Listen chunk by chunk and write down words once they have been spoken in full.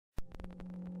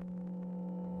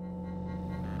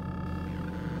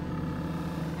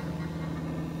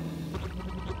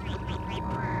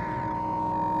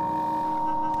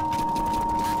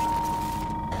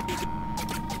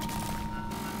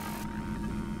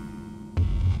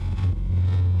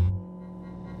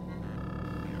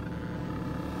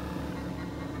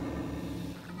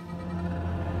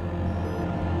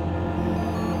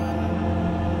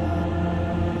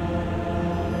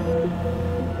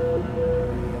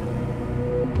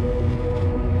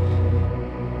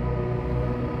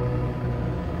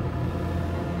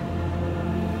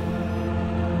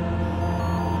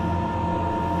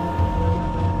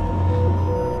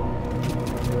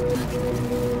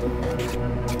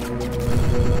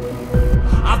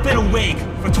I've been awake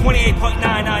for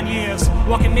 28.99 years,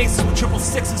 walking mazes with triple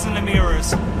sixes in the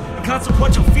mirrors. And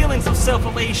consequential feelings of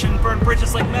self-elation burn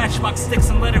bridges like matchbox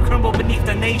sticks and let it crumble beneath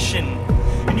the nation.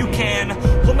 And you can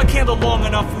hold my candle long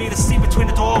enough for me to see between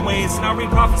the doorways, and I'll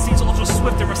read prophecies ultra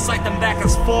swift and recite them back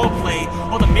as foreplay.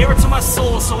 Hold a mirror to my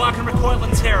soul so I can recoil in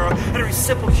terror at every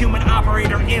simple human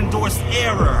operator endorsed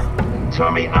error.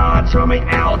 Turn me on, turn me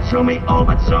out, turn me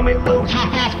over, turn me loose.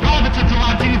 Chop off privates until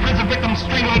our demons a victim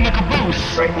strangling the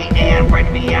caboose. Break me in,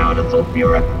 break me out, a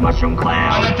sulfuric mushroom On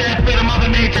cloud. the deathbed of Mother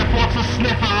Nature forks to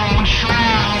sniff her own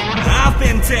shroud. I've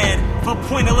been dead for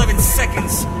 0.11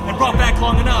 seconds and brought back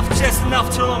long enough, just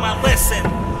enough to learn my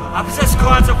lesson. I possess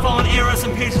cards of fallen eras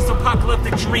and pages of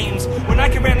apocalyptic dreams. When I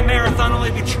can run the marathon, only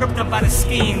be tripped up by the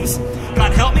schemes.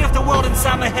 God help me if the world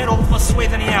inside my head holds less sway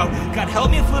than any out. God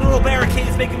help me if literal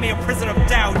barricades making me a prisoner of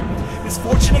doubt.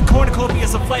 Misfortune and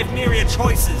cornucopias of life, myriad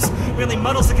choices. Really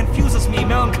muddles and confuses me,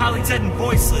 melancholy, dead and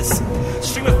voiceless.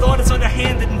 Stream of thought is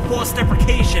underhanded and forced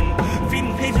deprecation,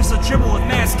 feeding pages of dribble with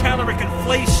mass caloric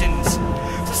inflations.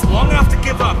 Just long enough to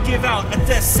give up, give out a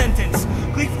death sentence,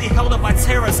 gleefully held up by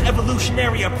terror's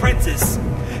evolutionary apprentice.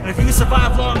 And if you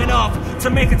survive long enough to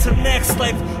make it to the next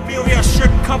life, be reassured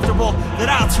and comfortable that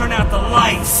I'll turn out the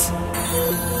lights.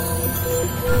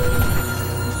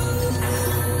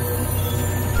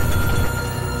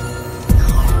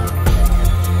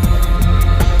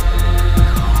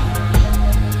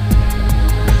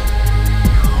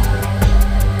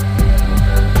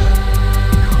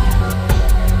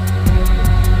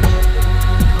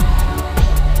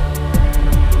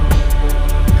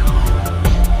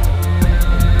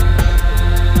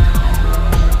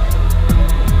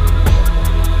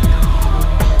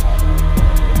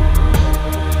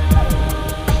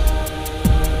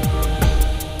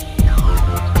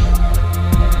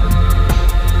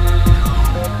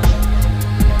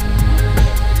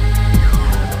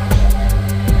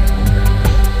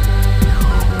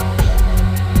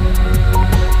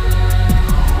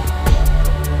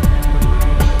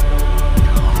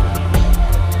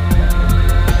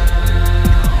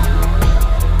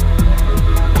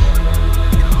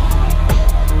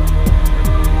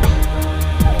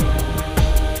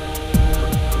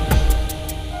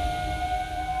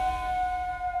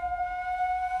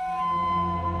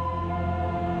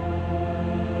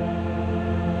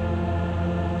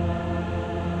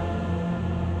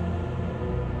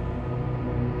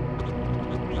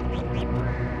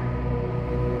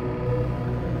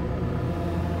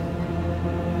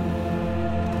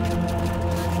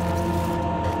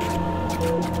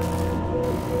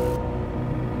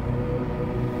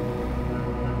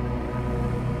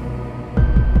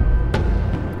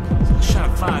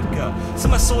 Vodka. So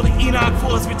my soul to Enoch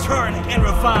for his return and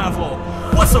revival.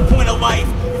 What's the point of life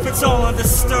if it's all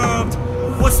undisturbed?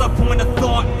 What's the point of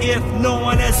thought if no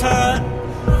one is hurt?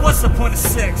 What's the point of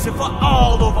sex if we're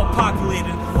all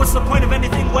overpopulated? What's the point of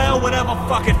anything? Well, whatever,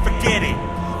 fuck it, forget it.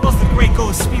 Most of the great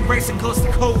ghosts speed racing coast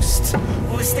to coast.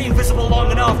 Only stay invisible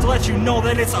long enough to let you know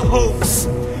that it's a hoax.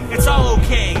 It's all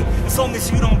okay as long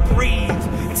as you don't breathe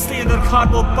and stay in the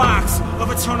cardboard box of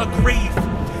eternal grief.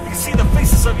 You see the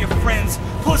faces of your friends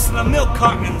posted on milk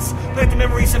cartons, plant the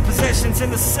memories and possessions in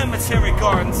the cemetery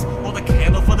gardens. Hold a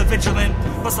candle for the vigilant,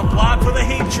 bust a block for the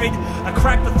hatred. I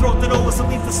crack the throat that always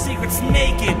leave the secrets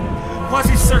naked.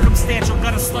 Quasi-circumstantial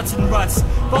gutter sluts and ruts,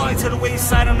 falling to the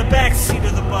wayside on the back seat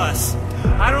of the bus.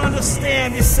 I don't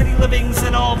understand these city livings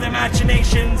and all of their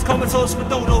imaginations. Comatose with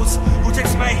dodos who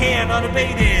takes my hand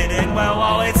unabated. And well,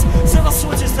 all it's several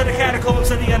switches to the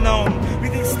catacombs of the unknown.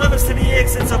 Breathing slivers to the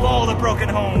exits of all the broken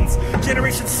homes.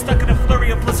 Generations stuck in a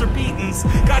flurry of blizzard beatings.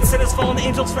 God sent his fallen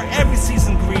angels for every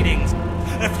season greetings.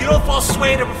 And if you don't fall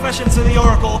sway to professions of the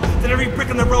oracle, then every brick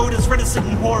in the road is reticent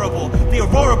and horrible. The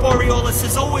aurora borealis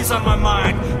is always on my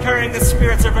mind, carrying the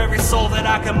spirits of every soul that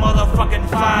I can motherfucking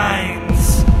find.